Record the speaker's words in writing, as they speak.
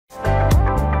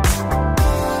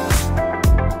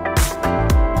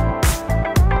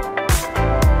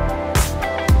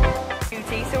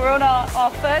on our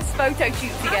first photo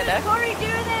shoot together. How does Corey do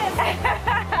this?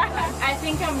 I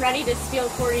think I'm ready to steal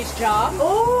Corey's job.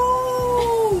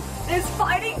 Oh, there's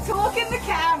fighting talk in the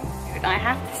camp. I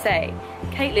have to say,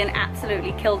 Caitlin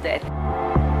absolutely killed it.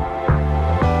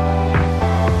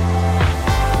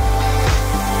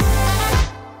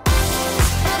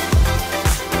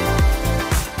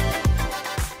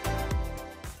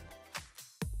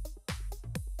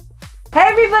 Hey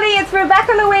everybody, it's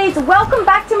Rebecca-Louise. Welcome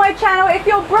back to my channel. If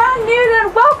you're brand new,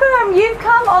 then welcome. You've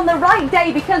come on the right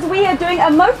day because we are doing a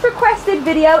most requested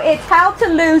video. It's how to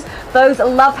lose those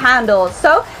love handles.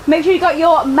 So make sure you got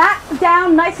your mat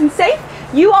down nice and safe.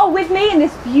 You are with me in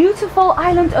this beautiful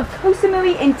island of Koh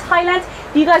Samui in Thailand.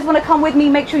 If you guys want to come with me,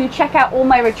 make sure you check out all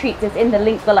my retreats. It's in the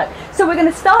link below. So we're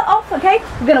going to start off, okay?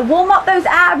 We're going to warm up those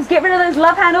abs, get rid of those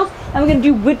love handles, and we're going to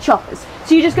do wood choppers.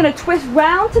 So you're just going to twist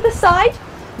round to the side,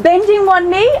 bending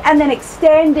one knee and then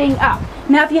extending up.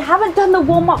 Now if you haven't done the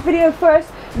warm-up video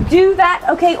first, do that,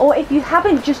 okay? Or if you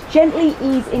haven't, just gently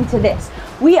ease into this.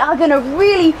 We are going to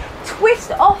really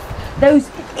twist off those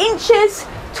inches,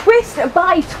 twist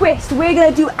by twist. We're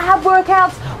going to do ab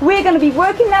workouts, we're going to be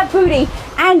working that booty,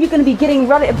 and you're going to be getting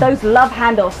rid of those love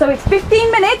handles. So it's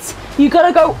 15 minutes, you got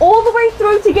to go all the way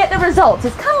through to get the results.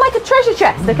 It's kind of like a treasure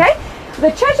chest, okay?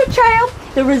 The treasure trail,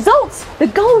 the results, the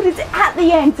gold is at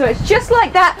the end. So it's just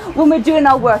like that when we're doing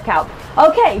our workout.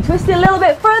 Okay, twist it a little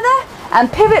bit further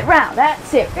and pivot round.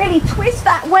 That's it. Really twist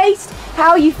that waist. How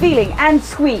are you feeling? And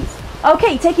squeeze.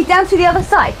 Okay, take it down to the other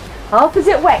side.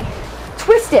 Opposite way.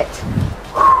 Twist it.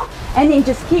 And then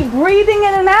just keep breathing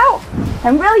in and out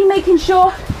and really making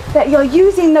sure that you're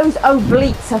using those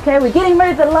obliques. Okay, we're getting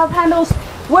rid of the love handles,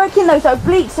 working those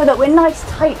obliques so that we're nice,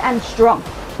 tight, and strong.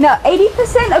 Now,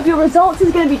 80% of your results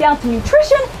is going to be down to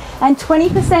nutrition and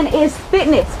 20% is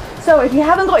fitness. So if you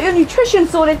haven't got your nutrition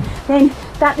sorted, then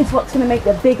that is what's going to make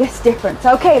the biggest difference.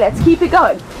 Okay, let's keep it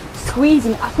going.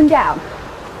 Squeezing up and down.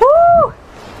 Woo!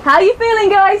 How are you feeling,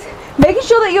 guys? Making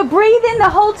sure that you're breathing the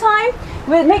whole time.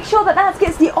 We'll make sure that that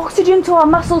gets the oxygen to our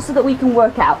muscles so that we can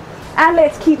work out. And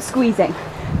let's keep squeezing.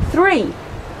 3,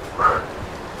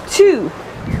 2,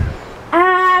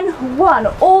 and 1,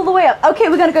 all the way up. Okay,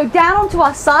 we're going to go down onto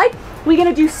our side. We're going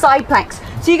to do side planks.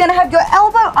 So you're going to have your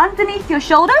elbow underneath your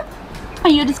shoulder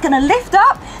and you're just going to lift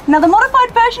up. Now the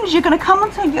modified version is you're going to come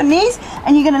onto your knees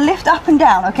and you're going to lift up and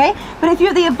down, okay? But if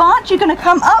you're the advanced, you're going to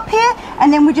come up here and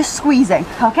then we're just squeezing,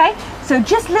 okay? So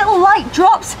just little light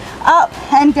drops up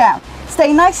and down.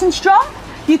 Stay nice and strong.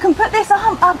 You can put this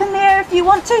arm up in the air if you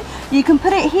want to. You can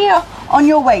put it here on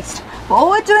your waist. But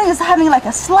all we're doing is having like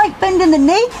a slight bend in the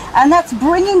knee, and that's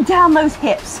bringing down those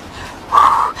hips.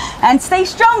 And stay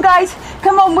strong, guys.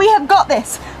 Come on, we have got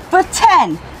this. For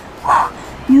 10,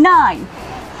 9,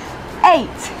 8,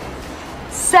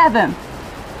 7,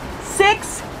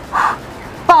 6,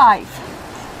 5,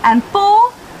 and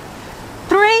 4,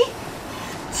 3,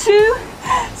 2,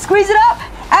 squeeze it up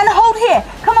and hold here.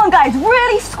 Come on, guys,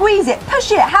 really squeeze it.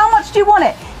 Push it. How much do you want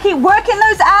it? Keep working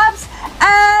those abs.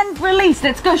 And release.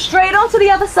 Let's go straight on to the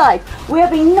other side. We're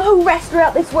having no rest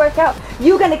throughout this workout.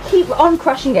 You're going to keep on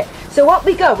crushing it. So up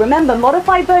we go. Remember,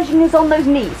 modified version is on those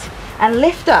knees. And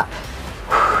lift up.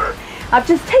 I've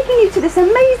just taken you to this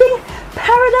amazing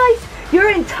paradise.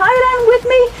 You're in Thailand with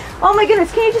me. Oh my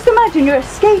goodness, can you just imagine? You're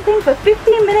escaping for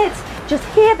 15 minutes. Just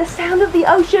hear the sound of the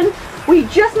ocean. We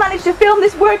just managed to film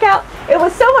this workout. It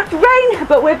was so much rain,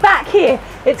 but we're back here.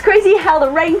 It's crazy how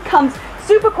the rain comes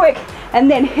super quick and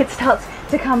then it starts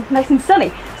to come nice and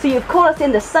sunny. So you've caught us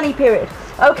in the sunny period.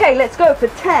 Okay, let's go for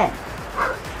 10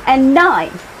 and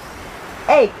 9,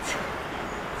 8,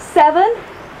 7,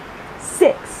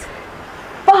 6,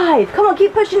 5. Come on,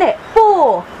 keep pushing it.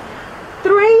 4,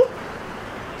 3,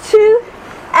 2,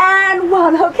 and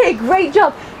 1. Okay, great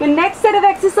job. Your next set of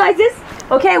exercises,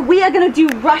 okay, we are going to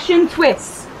do Russian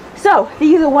twists. So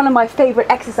these are one of my favorite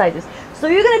exercises. So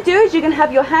what you're going to do is you're going to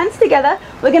have your hands together.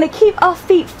 We're going to keep our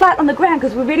feet flat on the ground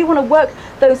because we really want to work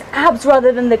those abs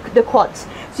rather than the quads.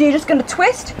 So you're just going to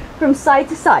twist from side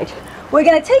to side. We're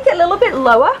going to take it a little bit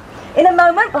lower in a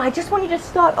moment, but I just want you to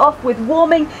start off with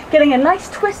warming, getting a nice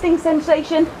twisting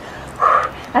sensation,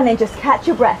 and then just catch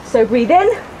your breath. So breathe in,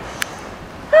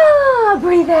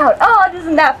 breathe out. Oh,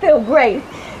 doesn't that feel great?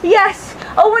 Yes,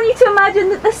 I want you to imagine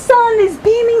that the sun is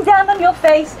beaming down on your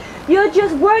face. You're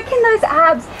just working those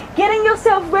abs, getting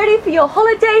yourself ready for your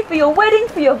holiday, for your wedding,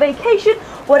 for your vacation,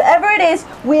 whatever it is,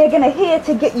 we are going to here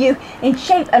to get you in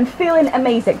shape and feeling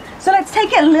amazing. So let's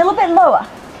take it a little bit lower.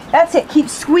 That's it. Keep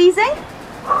squeezing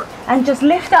and just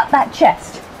lift up that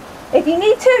chest. If you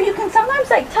need to, you can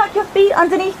sometimes like tuck your feet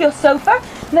underneath your sofa,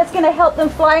 and that's going to help them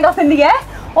flying up in the air.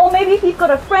 Or maybe if you've got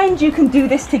a friend, you can do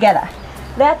this together.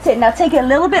 That's it. Now take it a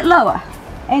little bit lower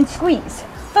and squeeze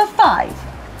for 5,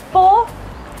 4,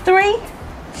 3,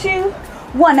 2,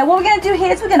 1. Now what we're going to do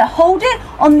here is we're going to hold it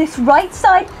on this right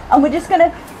side, and we're just going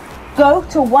to go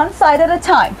to one side at a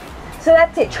time. So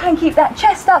that's it. Try and keep that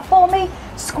chest up for me.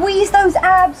 Squeeze those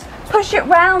abs, push it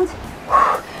round.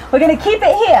 We're going to keep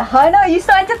it here. I know you're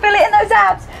starting to feel it in those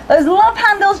abs, those love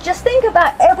handles. Just think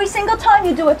about every single time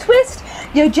you do a twist,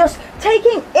 you're just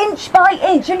taking inch by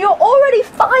inch, and you're already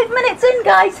 5 minutes in,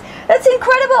 guys. That's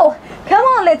incredible. Come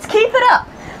on, let's keep it up.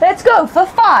 Let's go for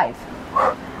 5,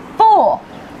 4,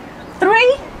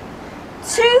 3,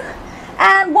 2,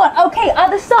 and 1. Okay,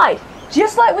 other side.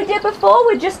 Just like we did before,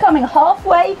 we're just coming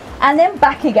halfway and then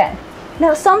back again.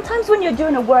 Now, sometimes when you're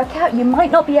doing a workout, you might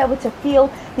not be able to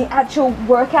feel the actual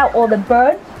workout or the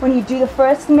burn when you do the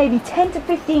first maybe 10 to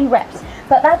 15 reps.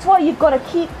 But that's why you've got to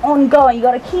keep on going. You've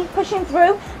got to keep pushing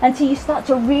through until you start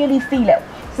to really feel it.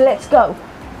 So let's go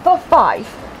for 5,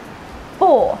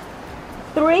 4,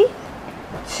 3,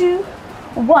 2,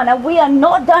 1. And we are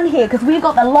not done here because we've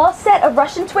got the last set of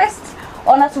Russian twists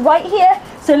on us right here.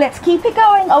 So let's keep it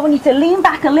going. I want you to lean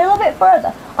back a little bit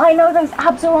further. I know those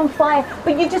abs are on fire,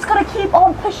 but you just got to keep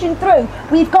on pushing through.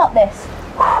 We've got this.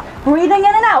 Breathing in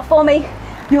and out for me.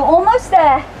 You're almost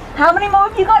there. How many more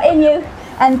have you got in you?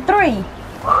 And 3,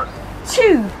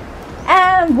 2,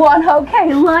 and 1.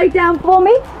 Okay, lie down for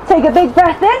me. Take a big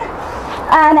breath in.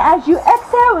 And as you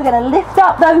exhale, we're going to lift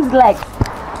up those legs.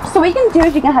 So what you can do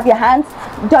is you can have your hands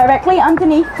directly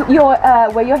underneath your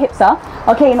where your hips are.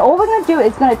 Okay, and all we're going to do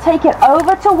is going to take it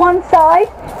over to one side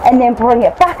and then bring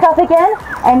it back up again,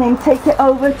 and then take it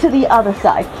over to the other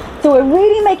side. So we're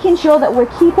really making sure that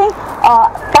we're keeping our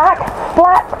back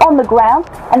flat on the ground,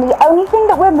 and the only thing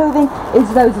that we're moving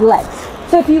is those legs.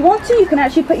 So if you want to, you can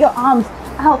actually put your arms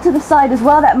out to the side as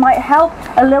well. That might help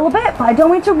a little bit, but I don't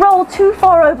want you to roll too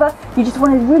far over. You just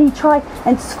want to really try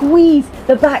and squeeze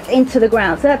the back into the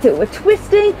ground. So that's it. We're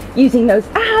twisting, using those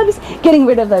abs, getting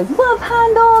rid of those love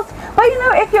handles. But you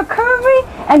know, if you're curvy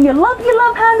and you love your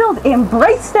love handles,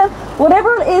 embrace them.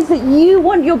 Whatever it is that you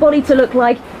want your body to look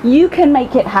like, you can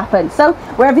make it happen. So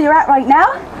wherever you're at right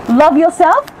now, love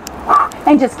yourself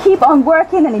and just keep on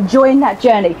working and enjoying that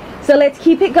journey. So let's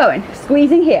keep it going,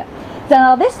 squeezing here. So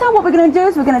now this time what we're going to do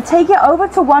is we're going to take it over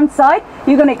to one side.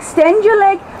 You're going to extend your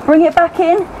leg, bring it back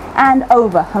in and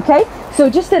over, okay? So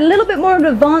just a little bit more of an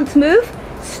advanced move.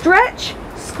 Stretch,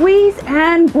 squeeze,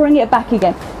 and bring it back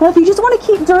again. Now if you just want to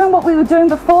keep doing what we were doing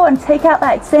before and take out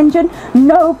that extension,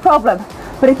 no problem.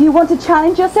 But if you want to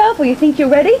challenge yourself or you think you're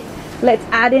ready, let's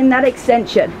add in that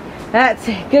extension. That's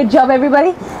it. Good job,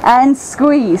 everybody. And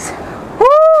squeeze.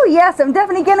 Woo, yes, I'm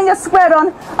definitely getting a sweat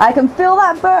on. I can feel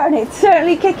that burn. It's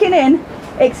certainly kicking in.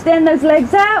 Extend those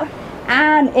legs out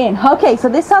and in. Okay, so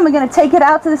this time we're going to take it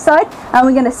out to the side and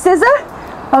we're going to scissor,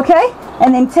 okay?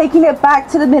 And then taking it back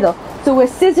to the middle. So we're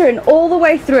scissoring all the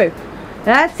way through.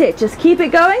 That's it. Just keep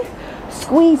it going.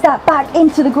 Squeeze that back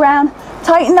into the ground.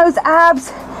 Tighten those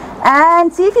abs.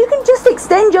 And see if you can just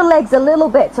extend your legs a little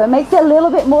bit so it makes it a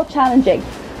little bit more challenging.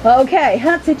 Okay,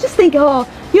 that's it. Just think, oh,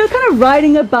 you're kind of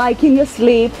riding a bike in your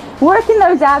sleep, working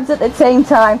those abs at the same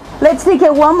time. Let's take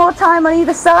it one more time on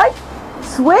either side.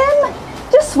 Swim,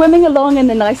 just swimming along in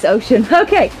the nice ocean.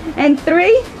 Okay, and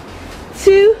 3,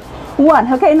 2,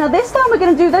 1. Okay, now this time we're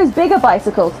going to do those bigger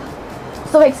bicycles.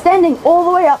 So extending all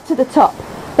the way up to the top.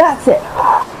 That's it.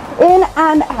 In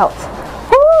and out.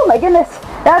 Oh my goodness.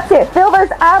 That's it. Feel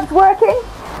those abs working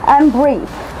and breathe.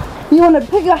 You want to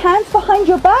put your hands behind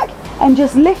your back and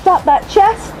just lift up that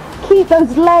chest. Keep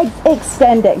those legs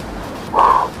extending.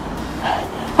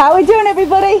 How are we doing,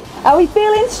 everybody? Are we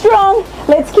feeling strong?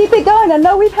 Let's keep it going. I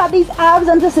know we've had these abs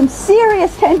under some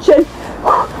serious tension,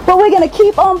 but we're going to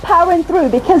keep on powering through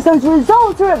because those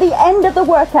results are at the end of the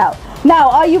workout. Now,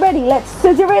 are you ready? Let's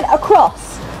scissor it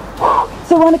across.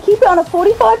 So we're going to keep it on a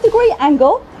 45-degree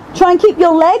angle. Try and keep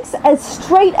your legs as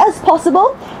straight as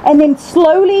possible and then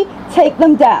slowly take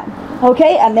them down.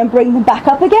 Okay, and then bring them back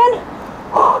up again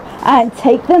and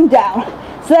take them down.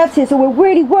 So that's it. So we're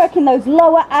really working those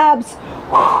lower abs,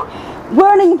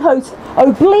 burning those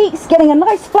obliques, getting a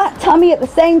nice flat tummy at the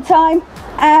same time,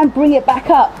 and bring it back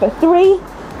up for 3,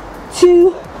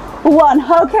 2,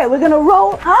 1. Okay, we're going to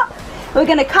roll up. We're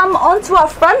going to come onto our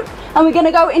front and we're going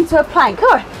to go into a plank.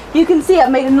 Oh, you can see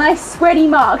I've made a nice spready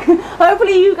mark.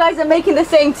 Hopefully you guys are making the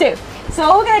same too. So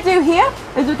what we're going to do here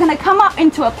is we're going to come up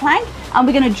into a plank and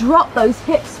we're going to drop those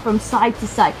hips from side to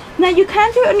side. Now you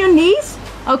can do it on your knees,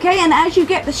 okay? And as you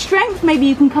get the strength, maybe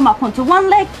you can come up onto one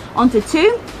leg, onto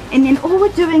two, and then all we're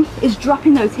doing is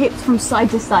dropping those hips from side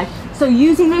to side. So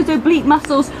using those oblique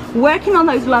muscles, working on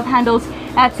those love handles,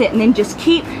 that's it. And then just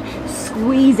keep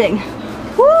squeezing.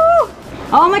 Woo!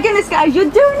 Oh my goodness, guys, you're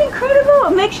doing incredible.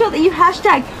 Make sure that you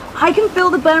hashtag I can feel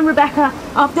the burn Rebecca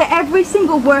after every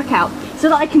single workout so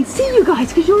that I can see you guys,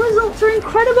 because your results are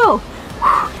incredible.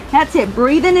 That's it,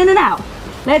 breathing in and out.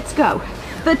 Let's go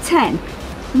for 10,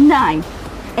 9,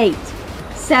 8,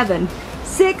 7,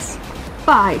 6,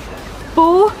 5,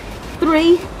 4,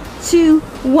 3, 2,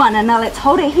 1. And now let's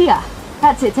hold it here.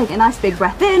 That's it, take a nice big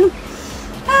breath in.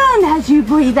 And as you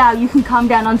breathe out, you can come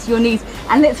down onto your knees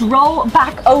and let's roll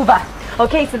back over.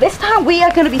 Okay, so this time we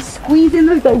are going to be squeezing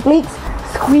those obliques,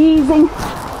 squeezing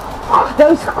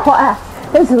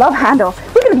those love handles.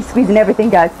 We're going to be squeezing everything,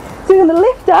 guys. So you're going to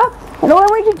lift up, and all I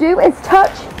want you to do is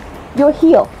touch your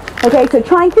heel. Okay, so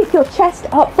try and keep your chest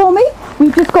up for me.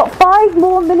 We've just got 5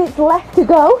 more minutes left to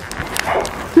go.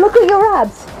 Look at your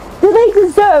abs. Do they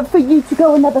deserve for you to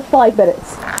go another 5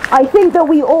 minutes? I think that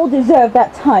we all deserve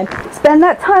that time. Spend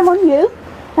that time on you.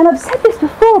 And I've said this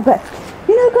before, but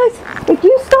you know, guys, if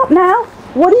you stop now,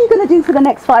 what are you going to do for the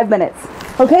next 5 minutes?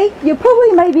 Okay, you're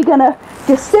probably maybe going to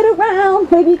just sit around.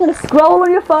 Maybe you're going to scroll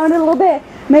on your phone a little bit.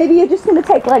 Maybe you're just going to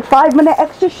take like 5-minute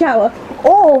extra shower.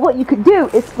 Or what you could do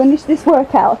is finish this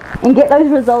workout and get those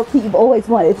results that you've always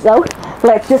wanted. So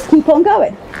let's just keep on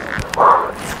going.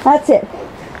 That's it.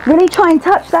 Really try and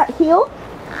touch that heel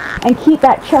and keep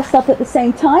that chest up at the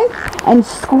same time and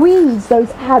squeeze those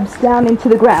abs down into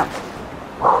the ground.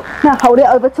 Now hold it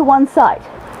over to one side.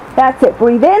 That's it.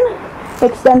 Breathe in,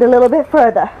 extend a little bit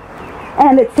further,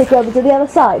 and let's take it over to the other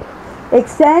side.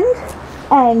 Extend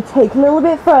and take a little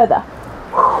bit further,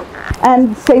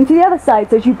 and same to the other side.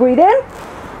 So as you breathe in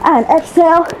and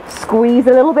exhale, squeeze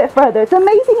a little bit further. It's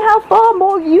amazing how far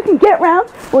more you can get round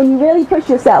when you really push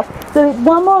yourself. So it's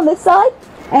one more on this side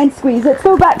and squeeze. Let's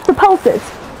go back to pulses.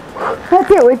 That's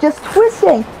it. We're just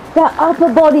twisting that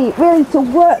upper body really to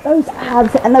work those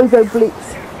abs and those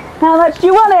obliques. How much do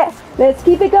you want it? Let's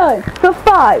keep it going for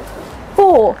 5,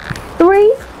 4,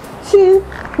 3, 2,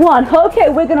 1. Okay,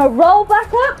 we're gonna roll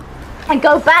back up and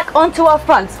go back onto our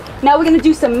fronts. Now we're gonna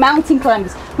do some mountain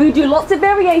climbers. We're gonna do lots of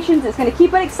variations. It's gonna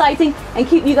keep it exciting and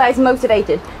keep you guys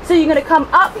motivated. So you're gonna come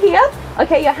up here.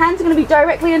 Okay, your hands are gonna be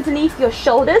directly underneath your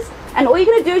shoulders, and all you're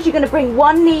gonna do is you're gonna bring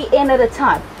one knee in at a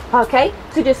time. Okay,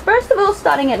 so just first of all,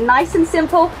 starting it nice and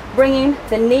simple, bringing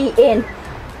the knee in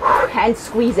and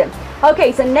squeezing.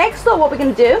 Okay, so next what we're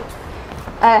going to do,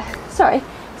 sorry,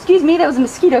 excuse me, there was a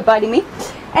mosquito biting me.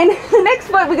 And the next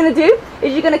what we're going to do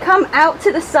is you're going to come out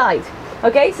to the side.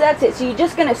 Okay, so that's it. So you're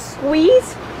just going to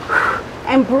squeeze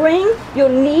and bring your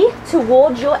knee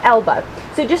towards your elbow.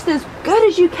 So just as good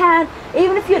as you can,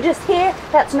 even if you're just here,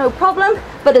 that's no problem,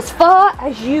 but as far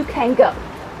as you can go.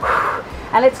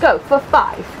 And let's go for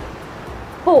 5,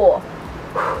 4,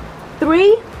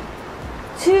 3,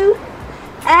 2,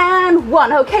 and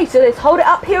 1. Okay, so let's hold it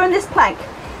up here in this plank.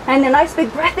 And a nice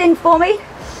big breath in for me.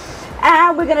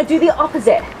 And we're going to do the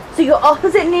opposite. So your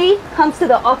opposite knee comes to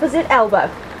the opposite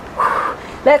elbow.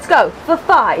 Let's go for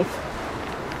 5,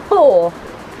 4,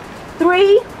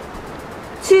 3,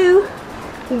 2,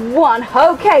 1.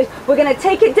 Okay, we're going to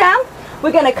take it down.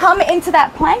 We're going to come into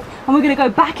that plank and we're going to go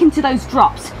back into those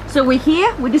drops. So we're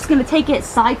here, we're just going to take it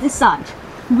side to side.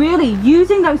 Really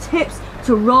using those hips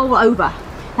to roll over.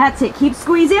 That's it, keep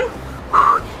squeezing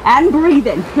and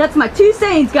breathing. That's my 2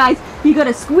 sayings, guys. You got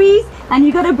to squeeze and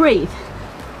you got to breathe.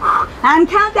 And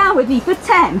count down with me for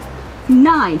 10,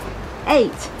 9,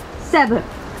 8, 7,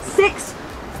 6,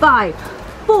 5,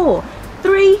 4,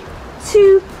 3,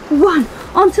 2, 1.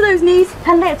 Onto those knees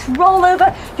and let's roll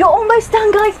over. You're almost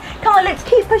done, guys. Come on, let's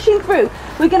keep pushing through.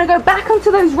 We're going to go back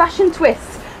onto those Russian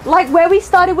twists, like where we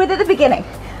started with at the beginning.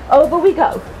 Over we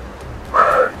go.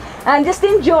 And just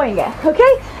enjoying it,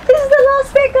 okay? This is the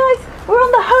last bit, guys. We're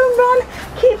on the home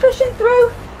run. Keep pushing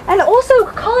through. And also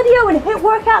cardio and HIIT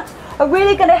workouts are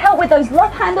really going to help with those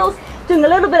love handles, doing a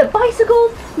little bit of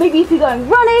bicycles. Maybe if you're going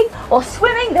running or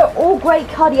swimming, they're all great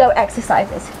cardio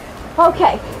exercises.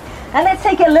 Okay, and let's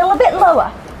take it a little bit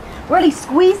lower. Really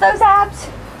squeeze those abs.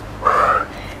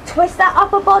 Twist that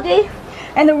upper body.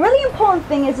 And the really important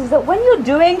thing is that when you're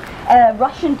doing a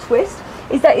Russian twist,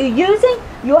 is that you're using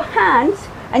your hands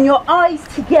and your eyes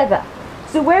together.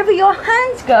 So wherever your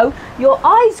hands go, your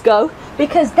eyes go,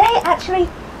 because they actually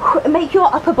make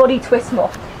your upper body twist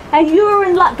more. And you're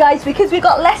in luck, guys, because we've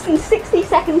got less than 60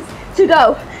 seconds to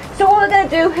go. So what we're going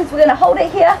to do is we're going to hold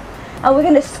it here and we're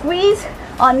going to squeeze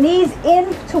our knees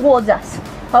in towards us.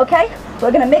 Okay,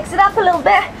 we're going to mix it up a little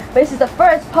bit, but this is the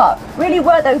first part. Really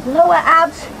work those lower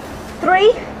abs.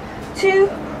 3, 2,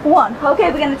 1.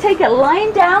 Okay, we're going to take it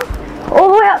lying down all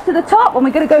the way up to the top, and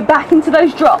we're going to go back into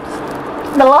those drops.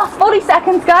 The last 40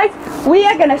 seconds, guys, we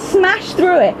are gonna smash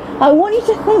through it. I want you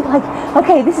to think like,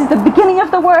 okay, this is the beginning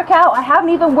of the workout. I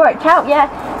haven't even worked out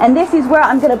yet, and this is where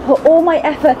I'm gonna put all my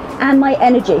effort and my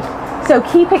energy. So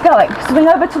keep it going. Swing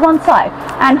over to one side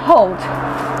and hold,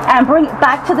 and bring it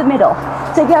back to the middle.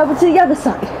 Take it over to the other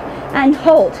side and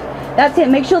hold. That's it.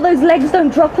 Make sure those legs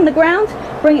don't drop on the ground.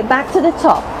 Bring it back to the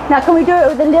top. Now can we do it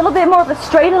with a little bit more of a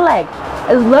straighter leg?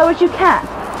 As low as you can.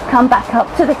 Come back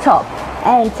up to the top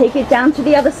and take it down to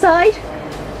the other side.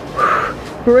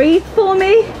 Breathe for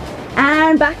me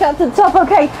and back up to the top.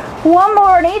 Okay, one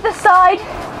more on either side.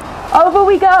 Over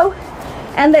we go,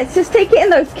 and let's just take it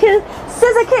in those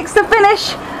scissor kicks to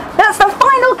finish. That's the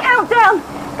final countdown.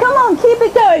 Come on, keep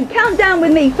it going. Count down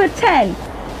with me for 10,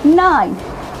 9,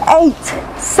 8,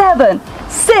 7,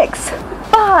 6,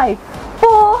 5,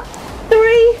 4,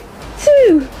 3,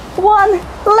 2, 1.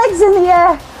 Legs in the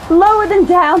air, lower than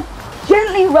down.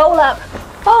 Gently roll up.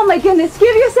 Oh my goodness,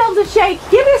 give yourselves a shake,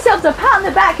 give yourselves a pat on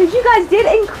the back, because you guys did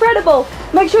incredible.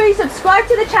 Make sure you subscribe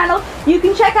to the channel. You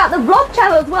can check out the vlog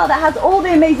channel as well that has all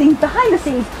the amazing behind the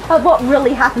scenes of what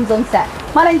really happens on set.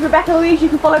 My name is Rebecca-Louise. You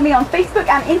can follow me on Facebook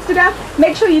and Instagram.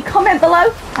 Make sure you comment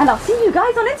below, and I'll see you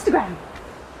guys on Instagram.